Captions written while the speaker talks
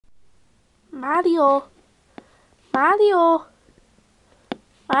Mario. Mario.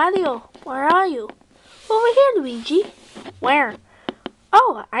 Mario, where are you? Over here, Luigi. Where?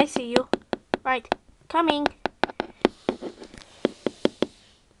 Oh, I see you. Right, coming.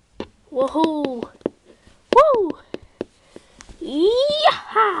 Woohoo! Woo!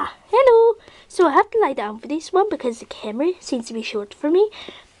 Yaha! Hello! So I have to lie down for this one because the camera seems to be short for me.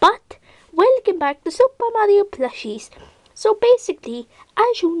 But welcome back to Super Mario Plushies. So basically,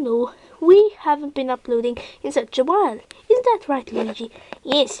 as you know, we haven't been uploading in such a while. Isn't that right, Luigi?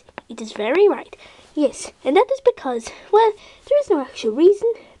 Yes, it is very right. Yes, and that is because, well, there is no actual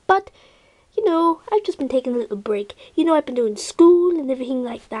reason, but you know, I've just been taking a little break. You know, I've been doing school and everything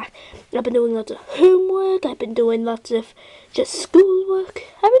like that. I've been doing lots of homework. I've been doing lots of just schoolwork.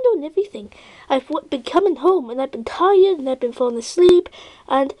 I've been doing everything. I've been coming home and I've been tired and I've been falling asleep.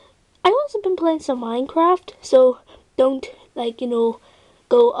 And I've also been playing some Minecraft. So don't, like, you know,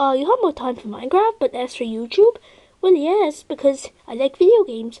 go, oh, you have more time for Minecraft, but as for YouTube, well, yes, because I like video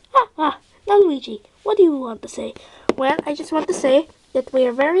games. Now Luigi, what do you want to say? Well, I just want to say that we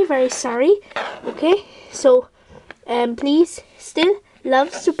are very, very sorry, okay? So, please still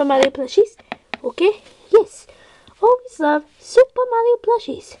love Super Mario Plushies, okay? Yes, always love Super Mario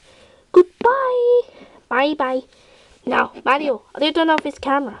Plushies. Goodbye. Bye-bye. Now, Mario, are you turn off his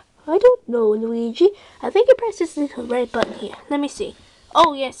camera? I don't know, Luigi. I think you press this little red button here. Let me see.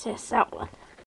 Oh, yes, that one.